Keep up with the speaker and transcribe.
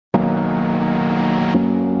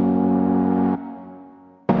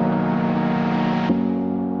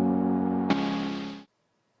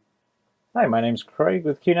Hi, my name's Craig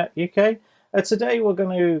with QNAP UK. Today we're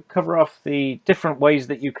going to cover off the different ways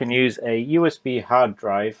that you can use a USB hard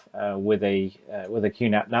drive with a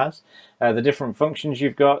QNAP NAS. The different functions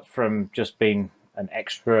you've got, from just being an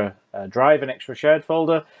extra drive, an extra shared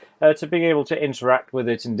folder, to being able to interact with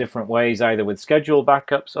it in different ways, either with scheduled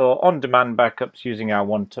backups or on-demand backups using our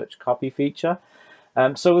one-touch copy feature.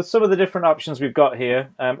 So with some of the different options we've got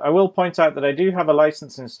here, I will point out that I do have a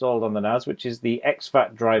license installed on the NAS, which is the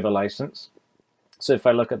exFAT driver license. So if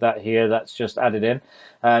I look at that here, that's just added in.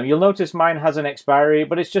 You'll notice mine has an expiry,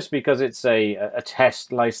 but it's just because it's a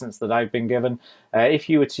test license that I've been given. If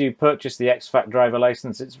you were to purchase the exFAT driver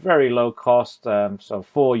license, it's very low cost, so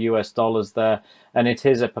 $4 there, and it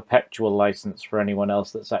is a perpetual license for anyone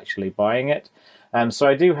else that's actually buying it. So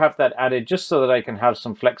I do have that added just so that I can have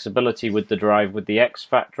some flexibility with the drive with the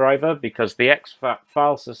exFAT driver, because the exFAT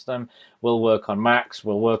file system will work on Macs,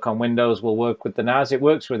 will work on Windows, will work with the NAS. It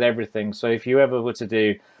works with everything. So if you ever were to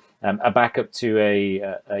do a backup to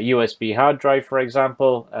a USB hard drive, for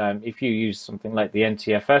example, if you use something like the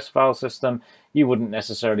NTFS file system, you wouldn't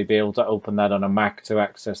necessarily be able to open that on a Mac to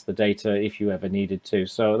access the data if you ever needed to.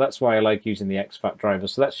 So that's why I like using the exFAT driver.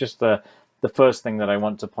 So that's just the first thing that I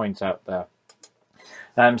want to point out there.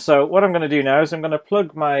 So what I'm going to do now is I'm going to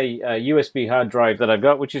plug my USB hard drive that I've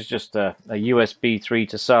got, which is just a USB 3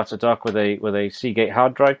 to SATA dock with a Seagate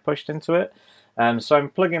hard drive pushed into it. So I'm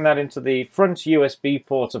plugging that into the front USB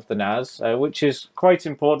port of the NAS, which is quite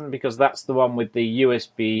important because that's the one with the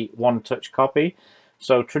USB one-touch copy.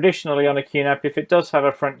 So traditionally on a QNAP, if it does have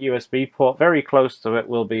a front USB port, very close to it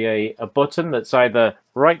will be a button that's either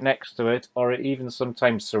right next to it or it even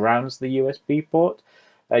sometimes surrounds the USB port.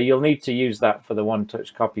 You'll need to use that for the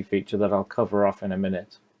one-touch copy feature that I'll cover off in a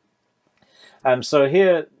minute. So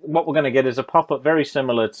here, what we're going to get is a pop-up very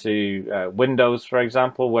similar to Windows, for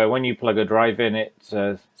example, where when you plug a drive in, it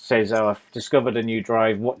says, oh, I've discovered a new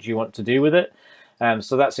drive, what do you want to do with it?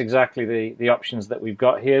 So that's exactly the options that we've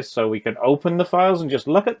got here. So we can open the files and just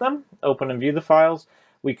look at them, open and view the files.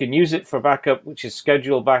 We can use it for backup, which is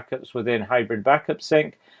scheduled backups within Hybrid Backup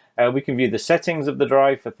Sync. We can view the settings of the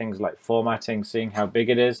drive for things like formatting, seeing how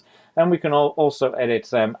big it is, and we can also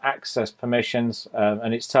edit access permissions,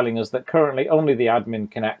 and it's telling us that currently only the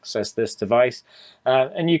admin can access this device,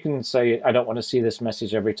 and you can say, I don't want to see this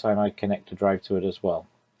message every time I connect a drive to it as well.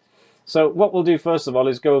 So what we'll do first of all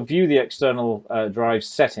is go view the external drive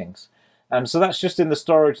settings. So that's just in the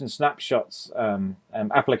storage and snapshots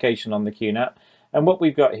application on the QNAP. And what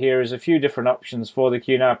we've got here is a few different options for the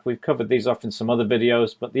QNAP. We've covered these off in some other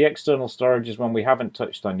videos, but the external storage is one we haven't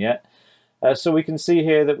touched on yet. So we can see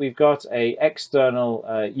here that we've got a external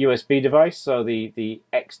USB device. So the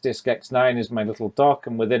X-Disk X9 is my little dock,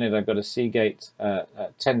 and within it I've got a Seagate 10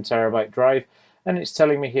 terabyte drive, and it's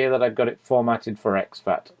telling me here that I've got it formatted for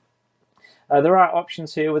exFAT. There are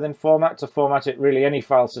options here within format to format it really any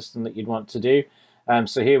file system that you'd want to do.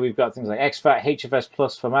 So here we've got things like exFAT, HFS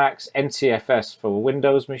Plus for Macs, NTFS for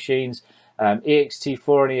Windows machines,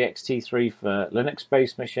 ext4 and ext3 for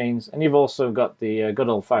Linux-based machines, and you've also got the good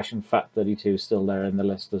old-fashioned FAT32 still there in the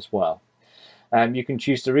list as well. You can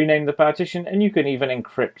choose to rename the partition, and you can even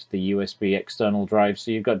encrypt the USB external drive.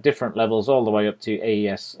 So you've got different levels all the way up to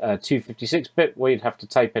AES 256-bit, where you'd have to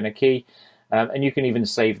type in a key, and you can even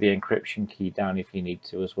save the encryption key down if you need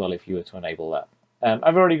to as well, if you were to enable that.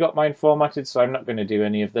 I've already got mine formatted, so I'm not going to do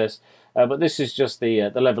any of this, but this is just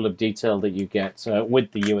the level of detail that you get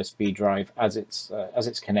with the USB drive as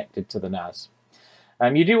it's connected to the NAS.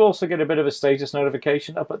 You do also get a bit of a status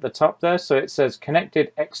notification up at the top there, so it says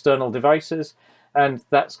connected external devices, and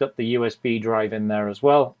that's got the USB drive in there as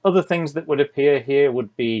well. Other things that would appear here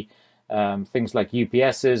would be things like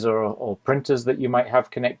UPSs or printers that you might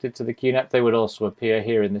have connected to the QNAP. They would also appear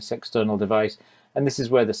here in this external device. And this is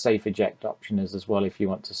where the safe eject option is as well, if you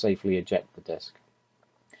want to safely eject the disk.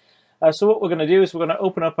 So what we're going to do is we're going to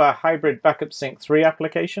open up our Hybrid Backup Sync 3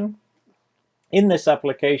 application. In this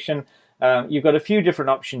application, you've got a few different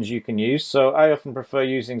options you can use. So I often prefer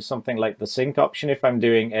using something like the sync option if I'm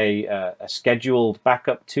doing a scheduled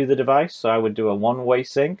backup to the device. So I would do a one-way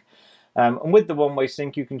sync. And with the one-way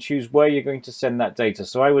sync, you can choose where you're going to send that data.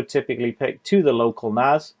 So I would typically pick to the local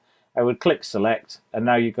NAS. I would click select, and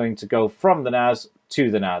now you're going to go from the NAS to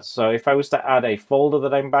the NAS. So if I was to add a folder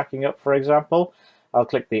that I'm backing up, for example, I'll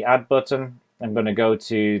click the add button. I'm going to go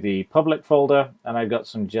to the public folder, and I've got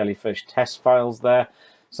some Jellyfish test files there.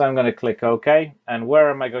 So I'm going to click OK, and where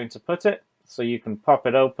am I going to put it? So you can pop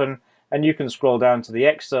it open, and you can scroll down to the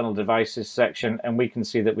external devices section, and we can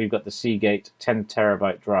see that we've got the Seagate 10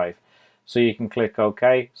 terabyte drive. So you can click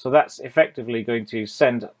OK. So that's effectively going to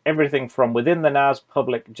send everything from within the NAS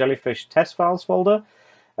public Jellyfish test files folder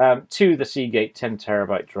to the Seagate 10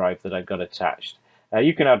 terabyte drive that I've got attached.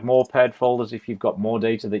 You can add more paired folders if you've got more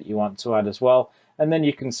data that you want to add as well, and then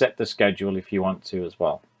you can set the schedule if you want to as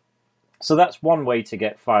well. So that's one way to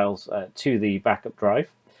get files to the backup drive.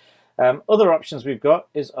 Other options we've got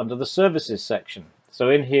is under the services section. So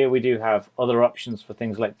in here we do have other options for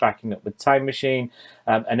things like backing up with Time Machine,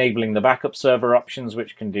 enabling the backup server options,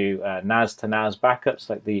 which can do NAS to NAS backups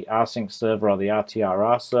like the rsync server or the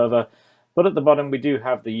RTRR server. But at the bottom we do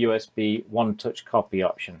have the USB one-touch copy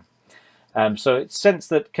option. So it's since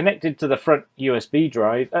that connected to the front USB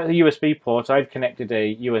drive, USB port, I've connected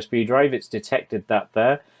a USB drive. It's detected that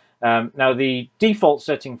there. Now the default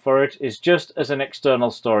setting for it is just as an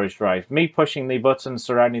external storage drive. Me pushing the button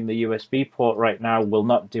surrounding the USB port right now will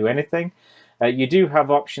not do anything. You do have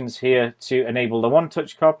options here to enable the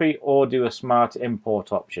one-touch copy or do a smart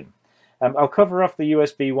import option. I'll cover off the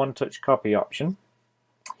USB one-touch copy option.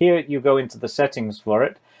 Here you go into the settings for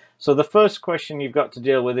it. So the first question you've got to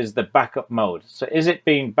deal with is the backup mode. So is it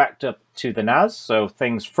being backed up to the NAS, so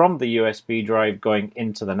things from the USB drive going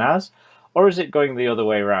into the NAS, or is it going the other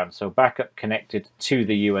way around, so backup connected to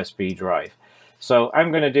the USB drive? So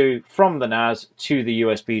I'm going to do from the NAS to the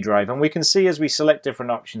USB drive, and we can see as we select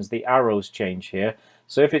different options the arrows change here.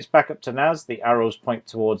 So if it's backup to NAS, the arrows point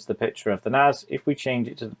towards the picture of the NAS. If we change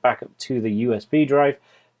it to the backup to the USB drive,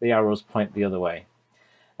 the arrows point the other way.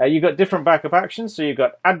 You've got different backup actions. So you've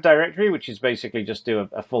got add directory, which is basically just do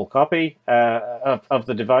a full copy of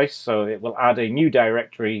the device. So it will add a new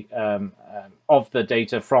directory of the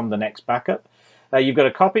data from the next backup. You've got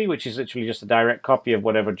a copy, which is literally just a direct copy of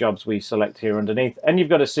whatever jobs we select here underneath. And you've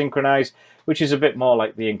got a synchronize, which is a bit more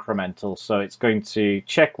like the incremental. So it's going to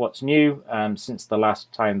check what's new since the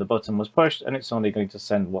last time the button was pushed, and it's only going to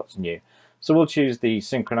send what's new. So we'll choose the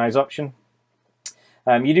synchronize option.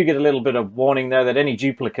 You do get a little bit of warning there that any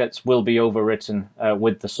duplicates will be overwritten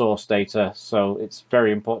with the source data, so it's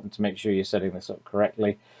very important to make sure you're setting this up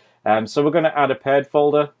correctly. So we're going to add a paired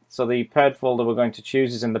folder. So the paired folder we're going to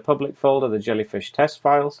choose is in the public folder, the Jellyfish test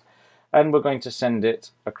files, and we're going to send it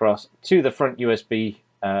across to the front USB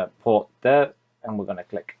port there, and we're going to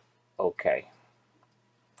click OK.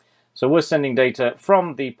 So we're sending data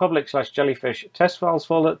from the public/Jellyfish test files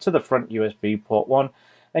folder to the front USB port 1.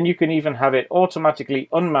 And you can even have it automatically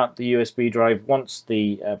unmount the USB drive once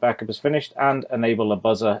the backup is finished and enable a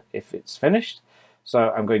buzzer if it's finished.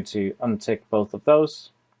 So I'm going to untick both of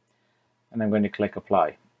those, and I'm going to click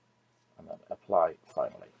apply, and then apply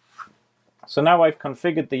finally. So now I've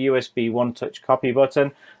configured the USB one-touch copy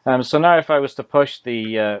button. So now if I was to push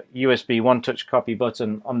the USB one-touch copy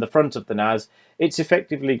button on the front of the NAS, it's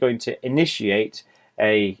effectively going to initiate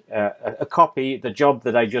a copy, the job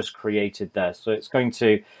that I just created there. So it's going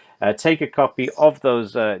to take a copy of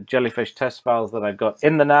those Jellyfish test files that I've got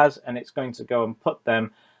in the NAS, and it's going to go and put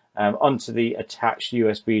them onto the attached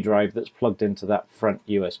USB drive that's plugged into that front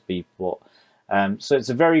USB port. So it's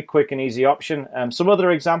a very quick and easy option. Some other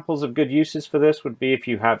examples of good uses for this would be if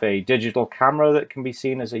you have a digital camera that can be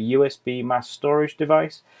seen as a USB mass storage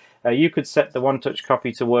device. You could set the one-touch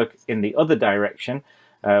copy to work in the other direction,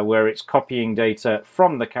 where it's copying data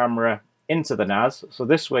from the camera into the NAS. So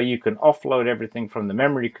this way you can offload everything from the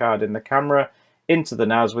memory card in the camera into the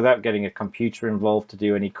NAS without getting a computer involved to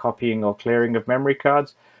do any copying or clearing of memory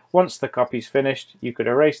cards. Once the copy's finished, you could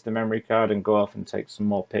erase the memory card and go off and take some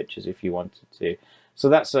more pictures if you wanted to. So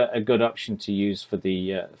that's a good option to use for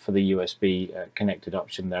the USB connected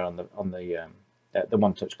option there on the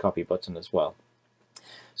one-touch copy button as well.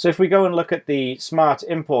 So if we go and look at the smart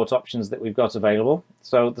import options that we've got available,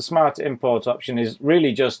 so the smart import option is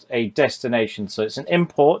really just a destination. So it's an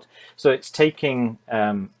import, so it's taking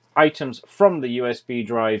items from the USB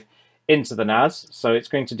drive into the NAS. So it's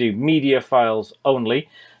going to do media files only.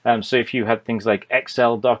 So if you had things like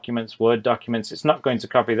Excel documents, Word documents, it's not going to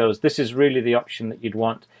copy those. This is really the option that you'd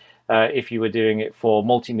want if you were doing it for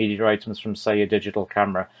multimedia items from, say, a digital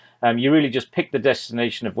camera. You really just pick the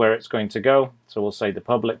destination of where it's going to go. So we'll say the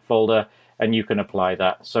public folder, and you can apply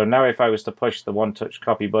that. So now if I was to push the one-touch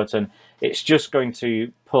copy button, it's just going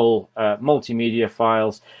to pull multimedia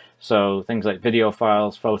files. So things like video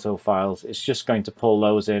files, photo files, it's just going to pull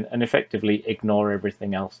those in and effectively ignore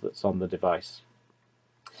everything else that's on the device.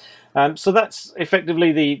 So that's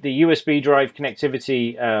effectively the USB drive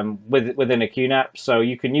connectivity within a QNAP. So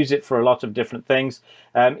you can use it for a lot of different things.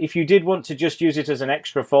 If you did want to just use it as an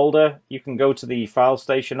extra folder, you can go to the file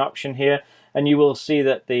station option here, and you will see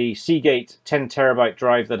that the Seagate 10 terabyte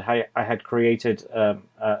drive that I had created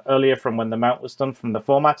earlier from when the mount was done from the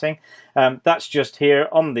formatting, that's just here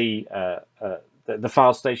on the the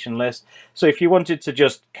file station list. So if you wanted to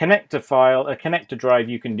just connect a drive,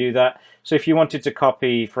 you can do that. So if you wanted to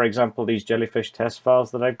copy, for example, these jellyfish test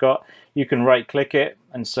files that I've got, you can right click it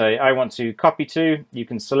and say, I want to copy to. You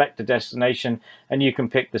can select a destination and you can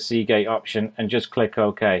pick the Seagate option and just click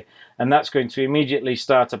OK. And that's going to immediately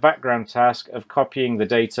start a background task of copying the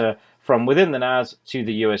data from within the NAS to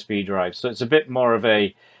the USB drive. So it's a bit more of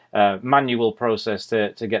a manual process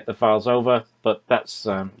to get the files over, but that's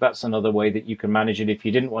another way that you can manage it if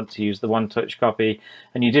you didn't want to use the one-touch copy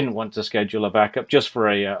and you didn't want to schedule a backup just for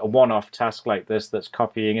a one-off task like this that's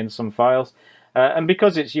copying in some files. And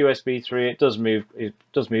because it's USB 3, it does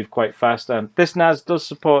move quite fast. This NAS does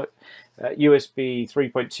support USB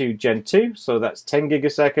 3.2 Gen 2, so that's 10 gig a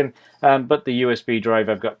second, but the USB drive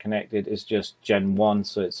I've got connected is just Gen 1,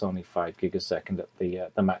 so it's only 5 gig a second at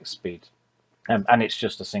the max speed. And it's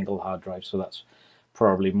just a single hard drive, so that's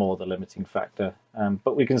probably more the limiting factor.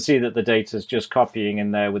 But we can see that the data is just copying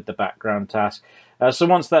in there with the background task. So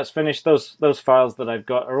once that's finished, those files that I've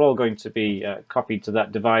got are all going to be copied to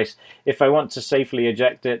that device. If I want to safely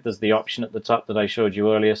eject it, there's the option at the top that I showed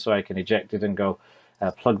you earlier, so I can eject it and go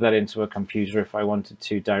plug that into a computer if I wanted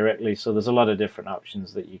to directly. So there's a lot of different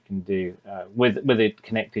options that you can do with a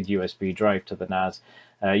connected USB drive to the NAS.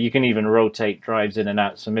 You can even rotate drives in and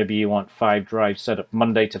out. So maybe you want 5 drives set up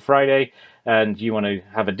Monday to Friday, and you want to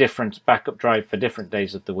have a different backup drive for different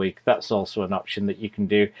days of the week. That's also an option that you can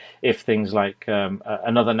do if things like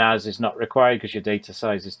another NAS is not required because your data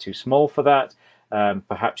size is too small for that.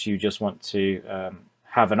 Perhaps you just want to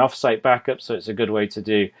have an offsite backup, so it's a good way to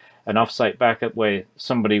do an offsite backup where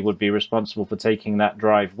somebody would be responsible for taking that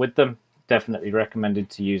drive with them. Definitely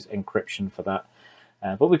recommended to use encryption for that.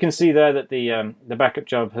 But we can see there that the backup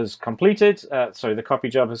job has completed. Sorry, the copy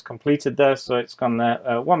job has completed there, so it's gone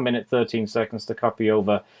there 1 minute 13 seconds to copy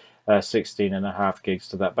over 16.5 gigs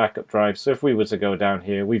to that backup drive. So if we were to go down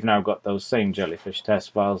here, we've now got those same jellyfish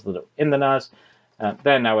test files that are in the NAS.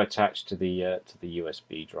 They're now attached to the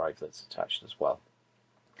USB drive that's attached as well.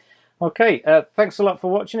 Okay, thanks a lot for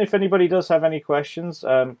watching. If anybody does have any questions,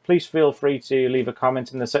 please feel free to leave a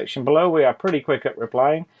comment in the section below. We are pretty quick at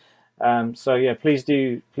replying. So yeah, please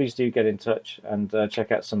do get in touch and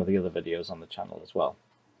check out some of the other videos on the channel as well.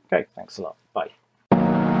 Okay, thanks a lot. Bye.